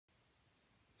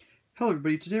Hello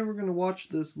everybody, today we're going to watch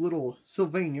this little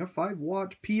Sylvania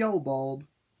 5-watt PL bulb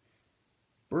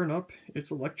burn up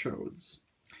its electrodes.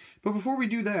 But before we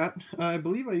do that, I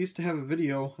believe I used to have a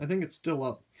video, I think it's still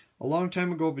up, a long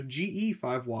time ago of a GE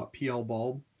 5-watt PL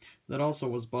bulb that also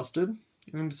was busted,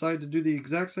 and I decided to do the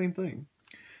exact same thing.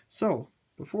 So,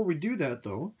 before we do that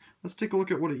though, let's take a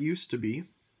look at what it used to be.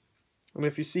 And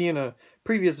if you see in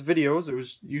previous videos,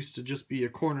 it used to just be a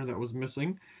corner that was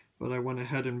missing, but I went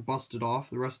ahead and busted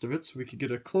off the rest of it so we could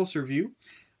get a closer view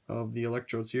of the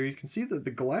electrodes here. You can see that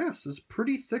the glass is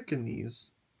pretty thick in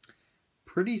these.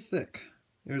 Pretty thick.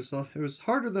 It was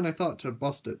harder than I thought to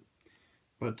bust it,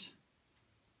 but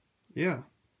yeah,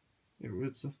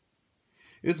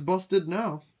 it's busted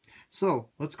now. So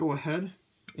let's go ahead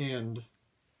and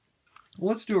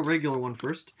let's do a regular one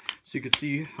first, so you can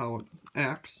see how it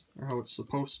acts, or how it's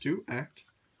supposed to act.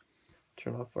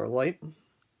 Turn off our light.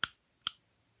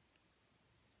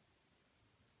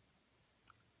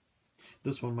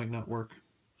 This one might not work.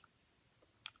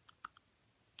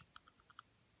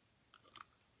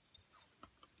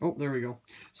 Oh, there we go.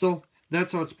 So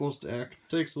that's how it's supposed to act.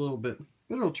 Takes a little bit,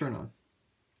 but it'll turn on.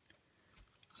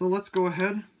 So let's go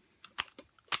ahead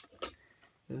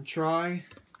and try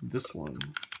this one.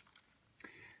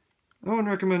 I wouldn't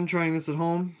recommend trying this at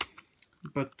home,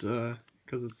 but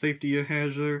because it's safety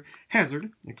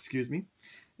hazard, excuse me.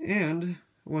 And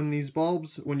when these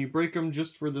bulbs, when you break them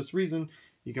just for this reason,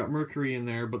 you got mercury in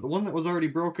there. But the one that was already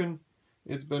broken,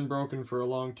 it's been broken for a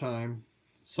long time.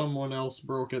 Someone else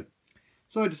broke it,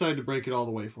 so I decided to break it all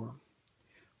the way for them.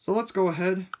 So let's go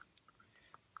ahead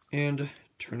and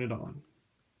turn it on.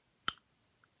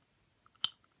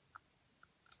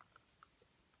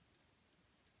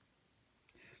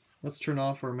 Let's turn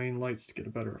off our main lights to get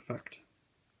a better effect.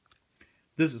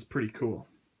 This is pretty cool.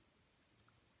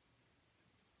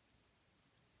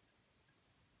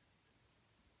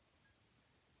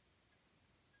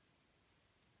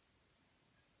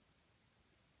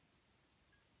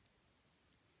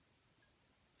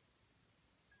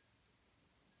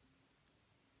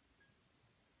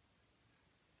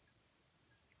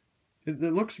 It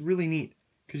looks really neat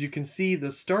because you can see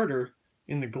the starter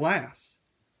in the glass,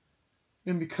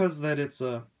 and because that it's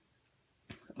a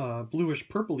bluish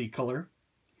purpley color,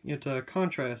 it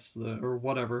contrasts the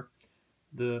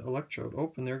electrode.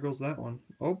 Oh, and there goes that one.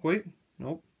 Oh wait,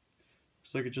 nope.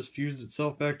 Looks like it just fused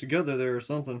itself back together there or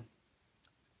something.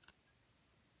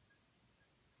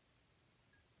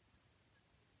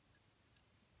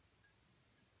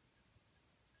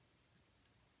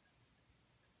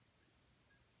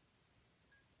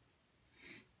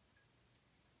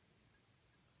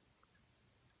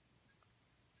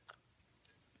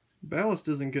 Ballast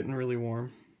isn't getting really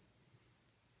warm.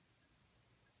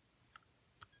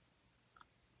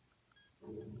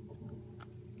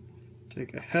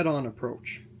 Take a head-on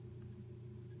approach.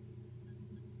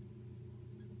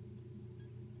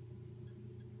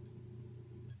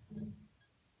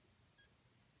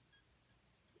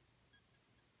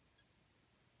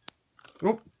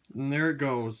 Oh, and there it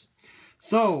goes.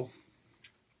 So,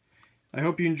 I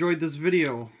hope you enjoyed this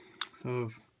video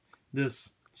of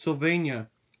this Sylvania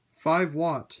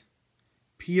 5-watt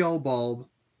PL bulb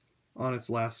on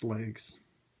its last legs.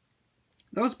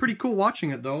 That was pretty cool watching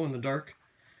it though in the dark.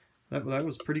 That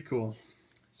was pretty cool.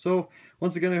 So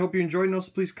once again, I hope you enjoyed, and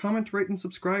also please comment, rate, and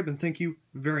subscribe, and thank you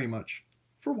very much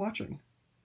for watching.